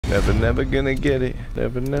Never gonna get it.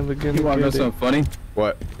 Never gonna get it. You wanna know something funny?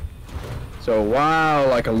 What? So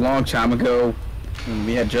like a long time ago, when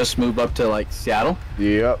we had just moved up to like Seattle.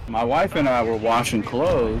 Yep. My wife and I were washing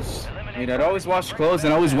clothes. And I'd always wash clothes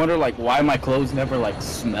and I always wonder like why my clothes never like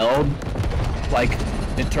smelled like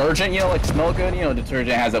detergent, you know, like smell good. You know,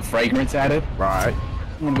 detergent has a fragrance added. Right.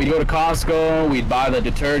 When we go to Costco, we'd buy the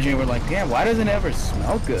detergent. We're like, damn, why doesn't it ever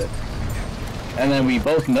smell good? And then we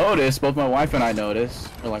both noticed, both my wife and I noticed.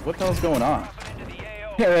 We're like, what the hell's going on?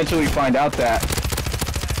 And eventually we find out that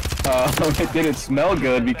it didn't smell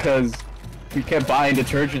good because we kept buying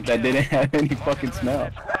detergent that didn't have any fucking smell.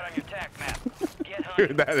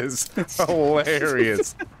 Dude, that is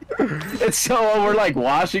hilarious. It's so we're like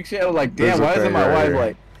washing shit. I was like, damn, why isn't my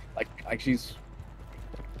wife like she's?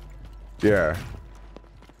 Yeah.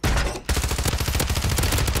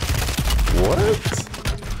 What?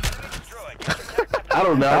 I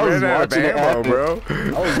don't know. I was watching it happen, bro.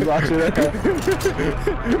 I was watching it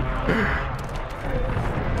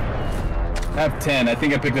I have 10. I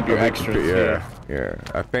think I picked up your extras. Yeah.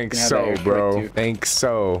 I think so, bro. Think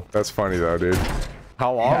so. That's funny though, dude.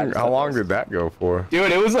 How long did that go for? Dude,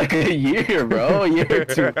 it was like a year, bro. A year or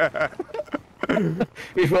two.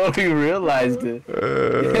 Before we realized it.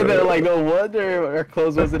 And then like, no wonder our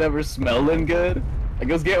clothes wasn't ever smelling good. Like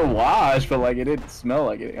it was getting washed, but like it didn't smell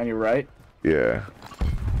like it. On your right? Yeah.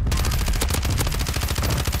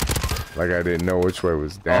 Like I didn't know which way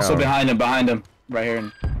was down. Also behind him, right here,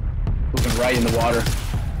 and looking right in the water.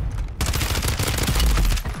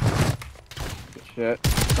 Good shit.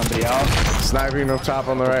 Somebody else. Sniping up top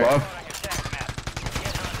on the right. Above.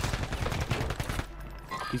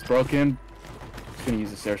 He's broken. He's gonna use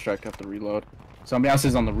this airstrike. Have to reload. Somebody else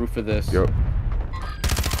is on the roof of this. Yep.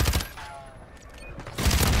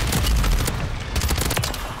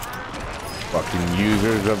 Fucking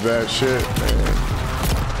users of that shit, man.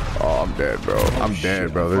 Oh, I'm dead, bro. I'm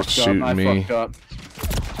dead, bro. They're shooting me.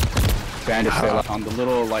 Bandits on the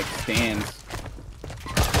little like stands.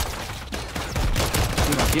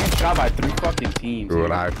 Dude, I'm getting shot by 3 fucking teams.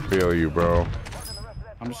 Dude, I feel you, bro.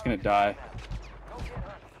 I'm just gonna die.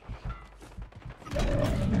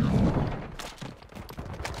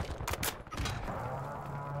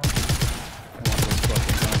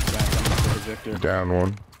 Down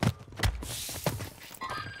one.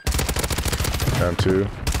 Down 2.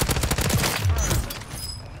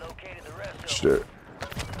 Shit.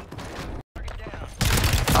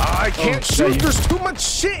 I can't shoot. There's too much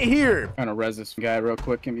shit here. Trying to res this guy real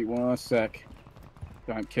quick. Give me 1 sec.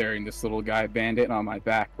 I'm carrying this little guy bandit on my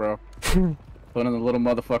back, bro. Putting the little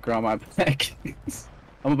motherfucker on my back. I'm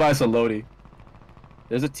gonna buy us a loadie.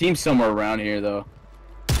 There's a team somewhere around here, though.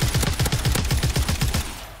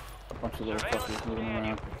 A bunch of little fuckers moving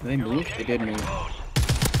around. Did they move? They did move.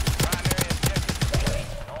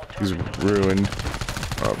 He's ruined.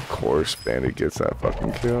 Of course, bandit gets that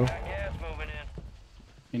fucking kill.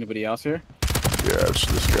 Anybody else here? Yeah, it's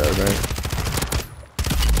this guy, man.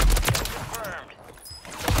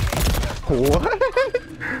 What?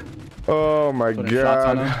 Oh my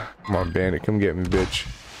god. Come on, bandit. Come get me, bitch.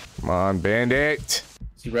 Come on, bandit.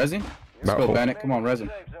 Is he resin? Let's go, bandit. Come on, resin.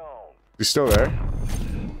 He's still there.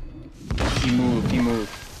 He moved. He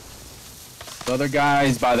moved. The other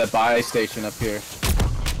guy's by the buy station up here.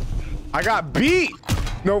 I got beat.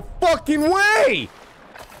 No fucking way.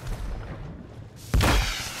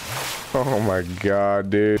 Oh my god,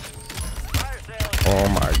 dude. Oh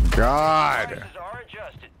my god.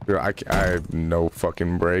 Dude, I have no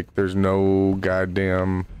fucking break. There's no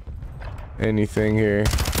goddamn anything here.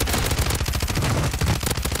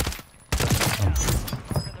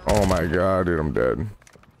 Oh my god, dude, I'm dead.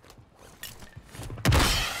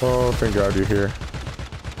 Oh, thank god you're here.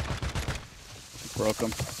 Broke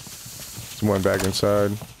him. Someone back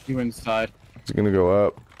inside. He went inside. He's gonna go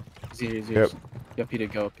up. He's here, he's here. Yep. Yep, he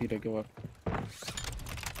did go up. He did go up.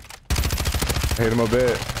 Hit him a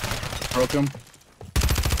bit. Broke him.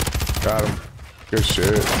 Got him. Good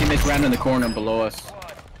shit. Teammates ran in the corner below us.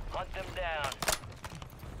 Hunt them down.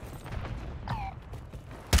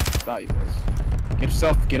 About you guys. Get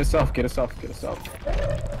yourself, get yourself, get yourself, get yourself.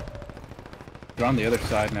 They're on the other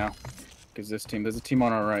side now. Because this team, there's a team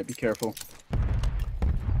on our right. Be careful.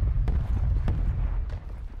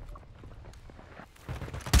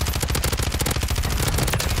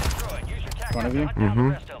 In front of you?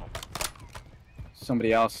 Mm-hmm.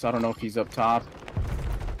 Somebody else. I don't know if he's up top.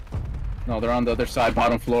 No, they're on the other side,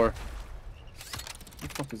 bottom floor. Who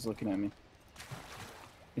the fuck is looking at me?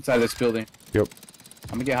 Inside this building. Yep.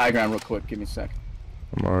 I'm gonna get high ground real quick. Give me a sec.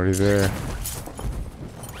 I'm already there.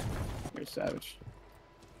 You're savage.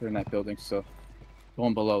 They're in that building, so. The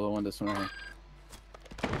one below, the one this one right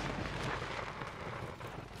here.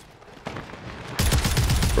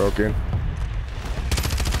 Broken.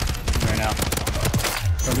 Right now.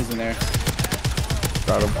 Somebody's in there.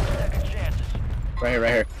 Got him. Right here, right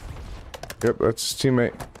here. Yep, that's his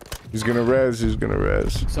teammate. He's gonna res. He's gonna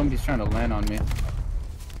res. Somebody's trying to land on me.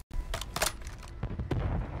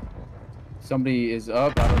 Somebody is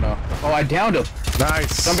up. I don't know. Oh, I downed him.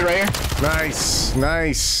 Nice. Somebody right here. Nice.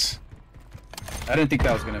 Nice. I didn't think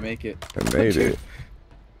that was gonna make it. I made it.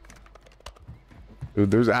 Dude,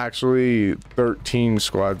 there's actually 13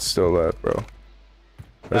 squads still left, bro.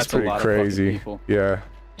 That's pretty a lot crazy. Of people. Yeah.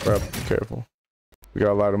 Bro, be careful. We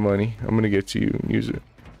got a lot of money. I'm gonna get to you and use it.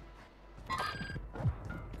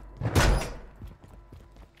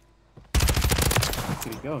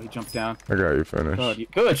 There you go. He jumped down. I got you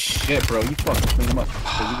finished. Good shit, bro. You fucking cleaned him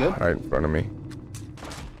up. Are you good? Right in front of me.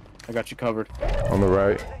 I got you covered. On the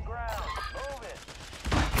right.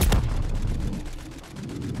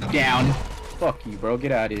 Down. Fuck you, bro.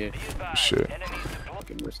 Get out of here. Shit.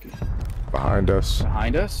 Fucking risky. Behind us.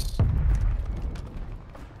 Behind us?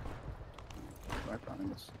 Right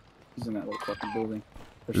behind us. He's in that little fucking building.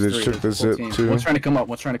 There's This three. took the There's a full zip team. too. One's trying to come up.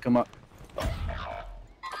 One's trying to come up.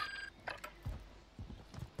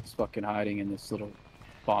 He's fucking hiding in this little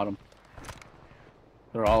bottom.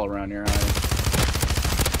 They're all around here hiding.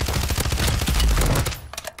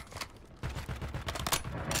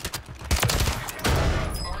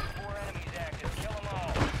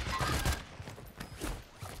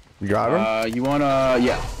 You got him? You wanna...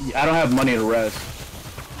 Yeah. I don't have money to res.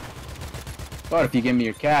 But if you give me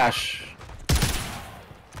your cash...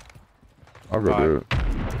 I'll go do it.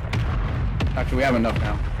 Actually, we have enough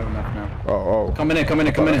now. We have enough now. Oh. Coming in, coming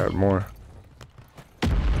in, coming I in. had more.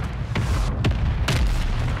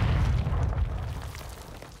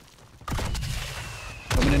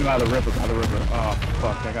 Coming in by the river, by the river. Oh,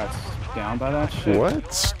 fuck. I got down by that shit.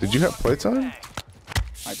 What? Did you have plates on?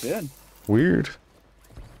 I did. Weird.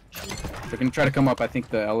 They're gonna try to come up, I think,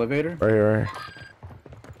 the elevator. Right here, right here.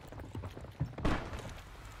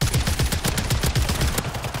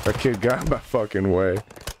 That kid got in my fucking way.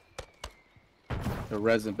 The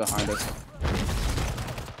resin behind us.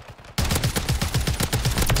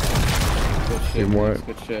 Good shit, Team man. what?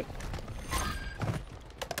 Good shit.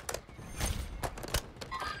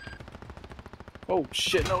 Oh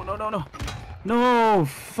shit, no, no, no, no. No,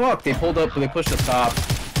 fuck. They pulled up, they pushed up top.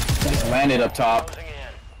 They just landed up top.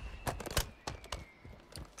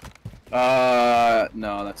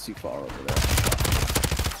 No, that's too far over there.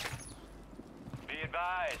 Be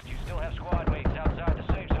advised, you still have squad mates outside the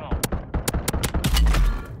safe zone.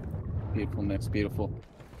 Beautiful mix, beautiful.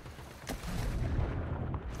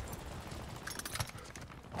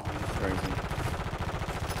 Oh, that's crazy.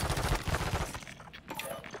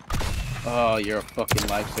 Oh, you're a fucking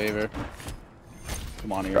lifesaver.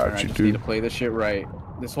 Come on here, Got I you, just dude. need to play this shit right.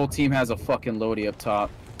 This whole team has a fucking loadie up top.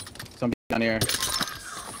 Somebody down here.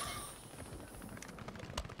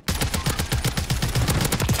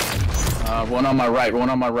 One on my right, one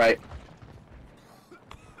on my right.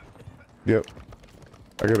 Yep.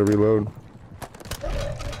 I gotta reload. You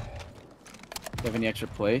have any extra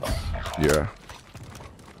plates? Yeah.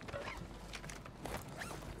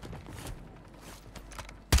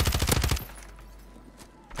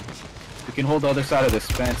 We can hold the other side of this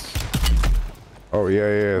fence. Oh,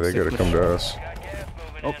 yeah, they gotta come to us. Got gas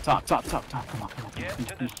moving Oh, in. top. Come on. Get to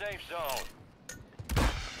the safe zone.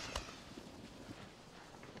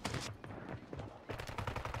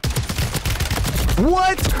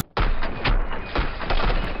 What?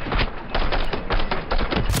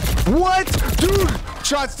 What? Dude,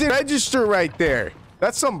 shots didn't register right there.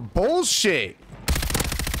 That's some bullshit.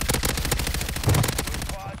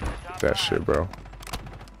 That shit, bro.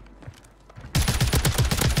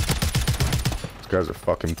 These guys are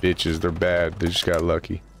fucking bitches. They're bad. They just got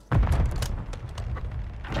lucky.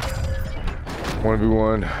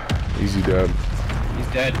 1v1. Easy dub. He's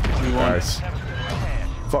dead. 3-1. Nice.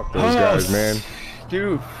 Fuck those guys, man.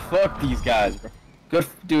 Dude, fuck these guys, bro. Good,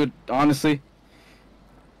 dude, honestly.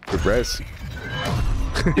 Good rest.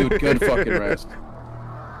 Dude, good fucking rest.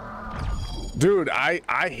 Dude,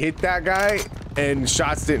 I hit that guy and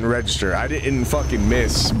shots didn't register. I didn't fucking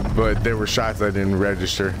miss, but there were shots that didn't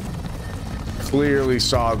register. Clearly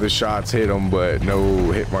saw the shots hit him, but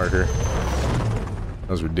no hit marker.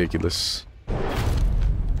 That was ridiculous.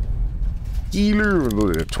 Healer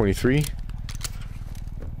 23.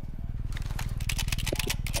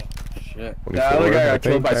 Shit. The other guy got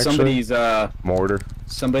killed by somebody's mortar.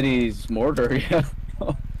 Mortar, yeah.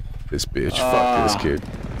 This bitch, fuck this kid.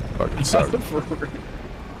 Fucking suck.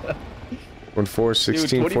 1-4,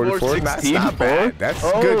 16, 44. That's not bad. That's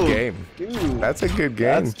a good game. Dude, That's a good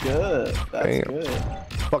game. That's good. That's Damn. good.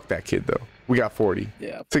 Fuck that kid though. We got 40.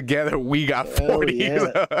 Yeah. Together we got Hell 40.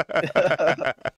 yeah.